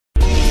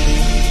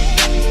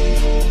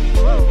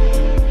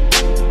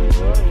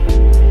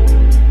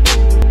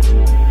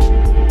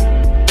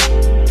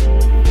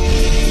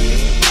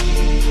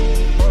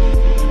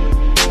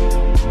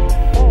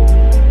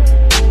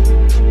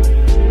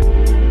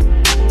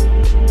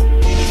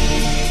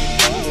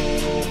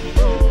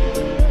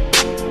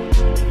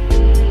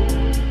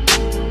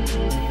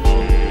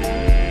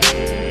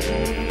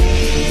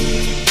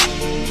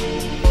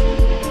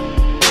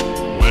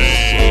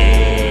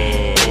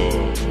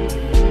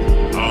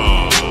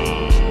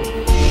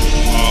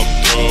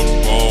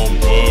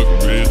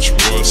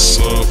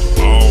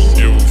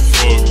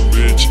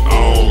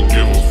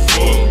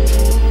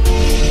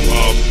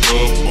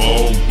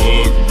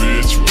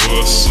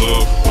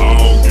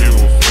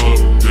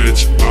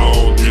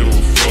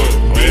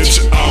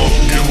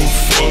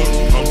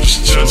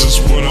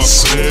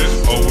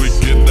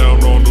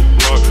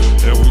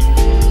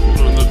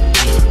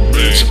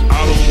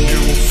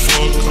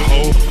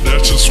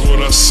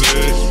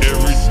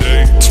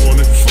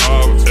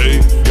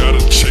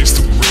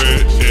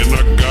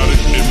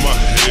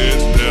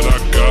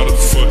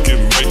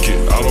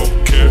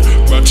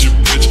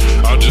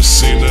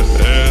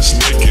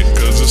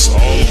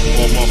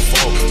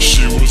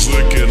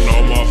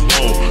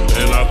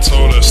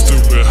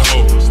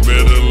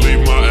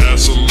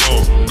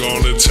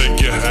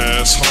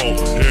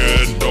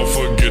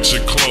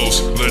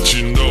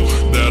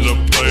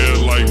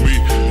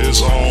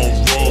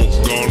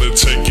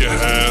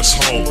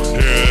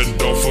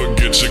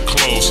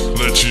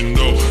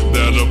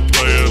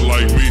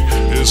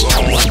is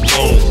on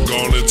roll.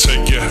 Gonna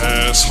take your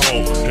ass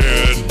home,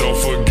 and don't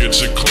forget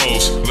your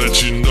clothes.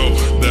 Let you know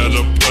that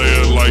a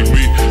player like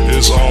me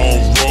is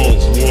on roll.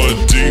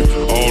 1 deep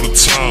all the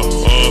time,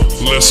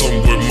 unless I'm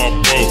with my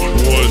bro.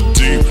 1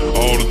 deep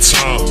all the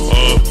time,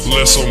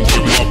 unless I'm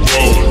with my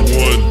bro.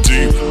 1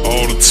 deep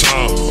all the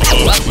time,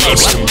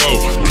 unless I'm bro.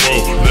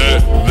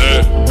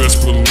 That best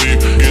believe.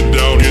 Get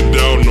down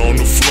on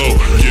the floor.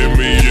 Give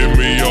me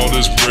all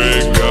this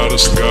bread. Gotta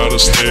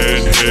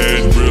stand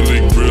and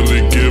really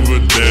give a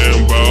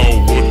damn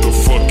about what the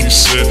fuck you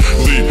said.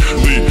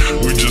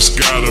 We just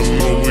gotta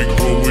move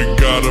what we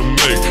gotta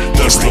make.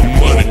 That's the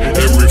money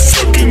every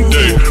fucking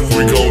day.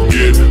 We gon'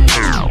 get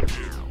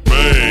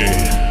man.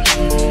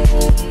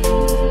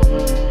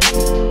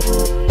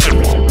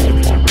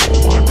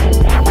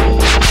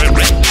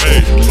 Hey,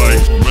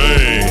 like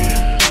man.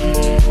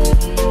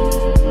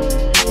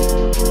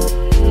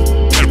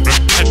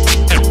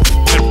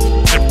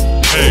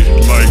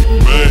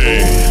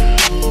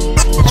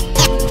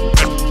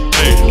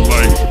 Hey,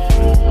 like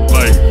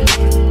man.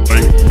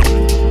 Hey,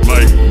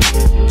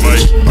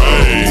 like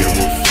man. Give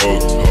a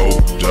fuck, ho.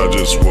 That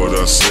is what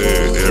I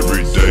said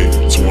every day.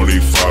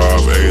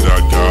 25/8, I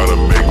gotta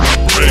make my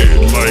bread.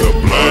 Like a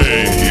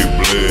blind, he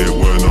bled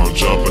when I'm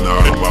jumping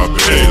out of my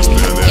bed.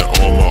 Standing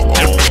on my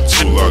own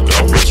too, like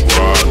I was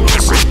riding on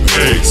some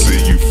pegs.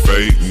 See you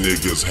fake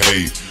niggas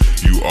hate.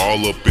 You all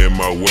up in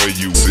my way.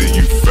 You see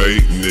you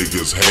fake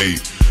niggas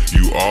hate.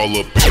 You all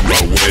up in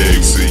my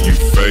way. See you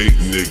fake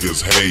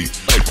niggas hate.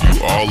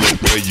 You all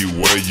up where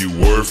you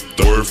worth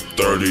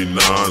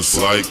 39's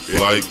like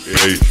hey.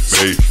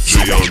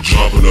 See I'm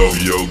jumping over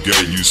your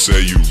gate. You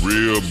say you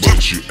real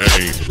but you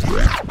ain't.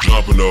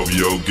 Jumping over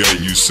your gate.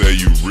 You say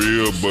you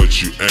real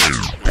but you ain't.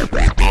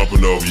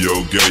 Jumping over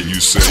your gate.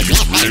 You say you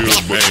real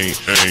but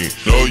ain't.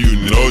 Know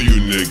you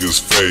niggas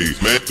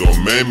fake. Man,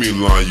 don't make me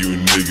line you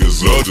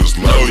niggas up. Just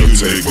know you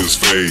niggas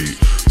fade.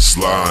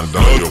 Sliding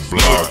down your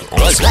block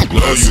on some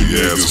glassy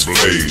ass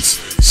blades.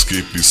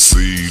 Skippy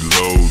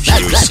C-Low,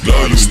 just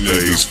gotta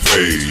stay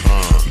fade.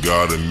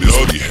 Gotta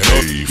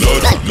misbehave.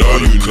 Know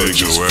you cut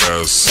your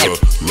ass up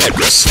like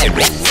a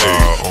samurai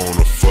on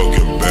a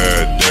fucking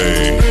bad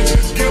day.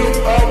 Bitches get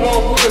them, I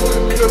won't with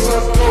it, cause I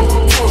know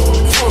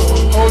fuck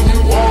on you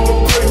all the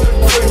way.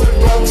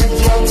 About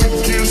to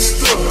get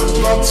stuck,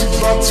 about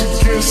to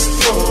get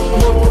stuck.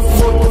 What the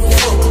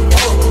fuck,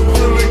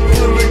 really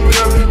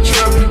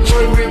jab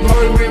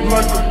me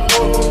like a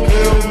dog,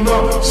 hell no.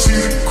 See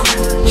the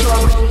creep,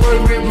 tryna play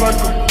me like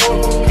a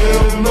dog,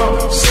 hell no.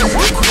 See the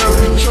crab,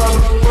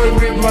 tryna play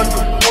me like a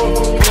dog,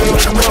 hell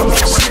no.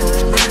 See the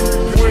creep,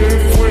 we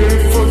ain't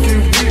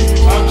fucking weak.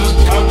 I just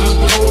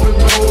hold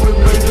it,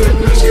 make that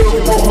bitch get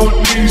up on her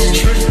knees.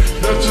 Trick,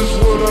 that's just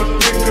what I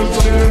think of.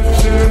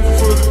 10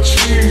 for the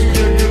cheese,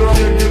 get off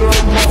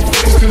my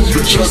face, cause you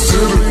bitch, I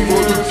did it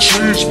for the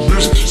cheese,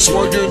 bitch.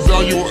 Swagging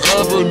down your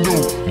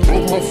avenue.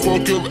 Broke my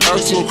fucking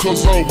axle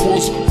cause I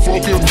was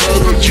fucking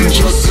mad at you. I did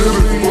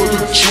it for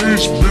the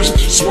cheese, bitch.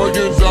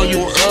 Swagging down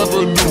your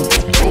avenue.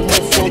 Broke my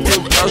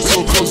fucking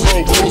axle cause I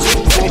was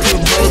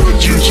fucking mad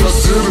at you. I did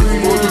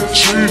it for the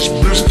cheese,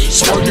 bitch.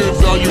 Swagging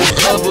down your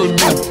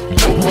avenue.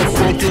 Broke my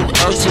fucking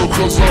axle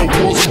cause I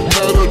was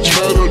mad at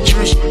you.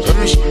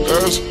 Bitch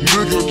ass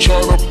nigga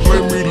tryna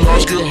play me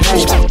like a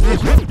hoe.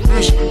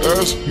 Bitch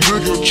ass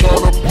nigga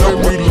tryna play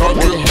me like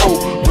a hoe.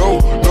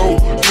 No,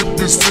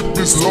 if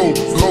it's low,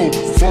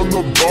 from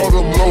the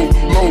bottom,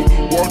 low.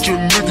 Watch a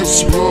nigga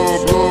slug,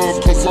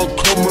 cause I'm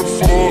coming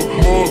for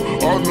more.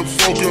 I'm the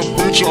fucking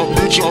bitch, I'm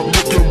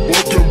making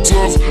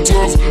tough.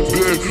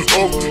 Dead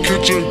up,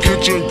 kitchen,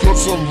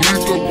 cause I'm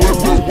lethal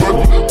weapon.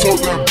 Told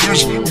that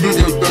bitch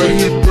nigga that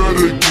he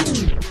better get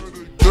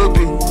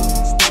dippin'.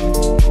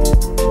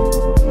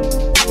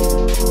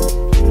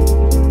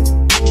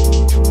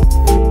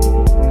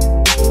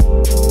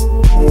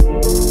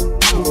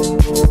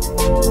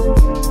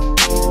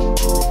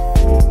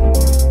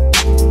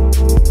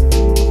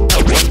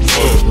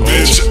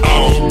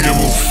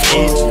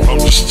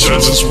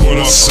 That's just what I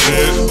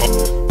said.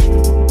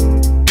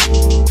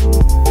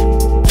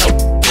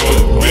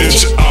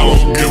 Bitch, I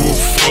don't give a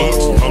fuck.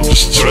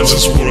 That's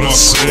just what I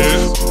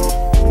said.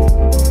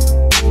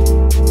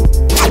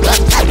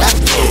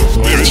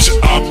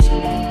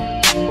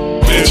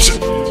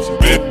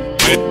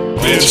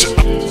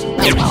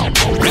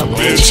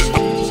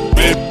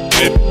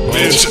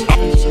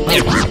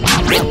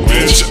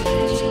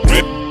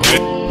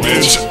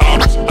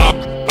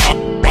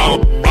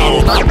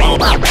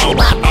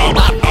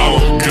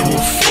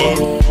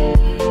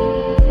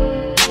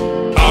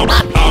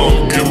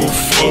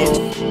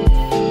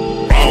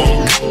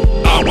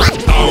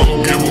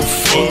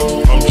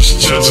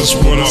 That's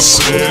what I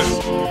said.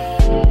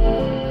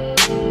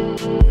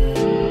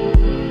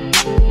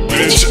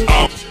 Bitch,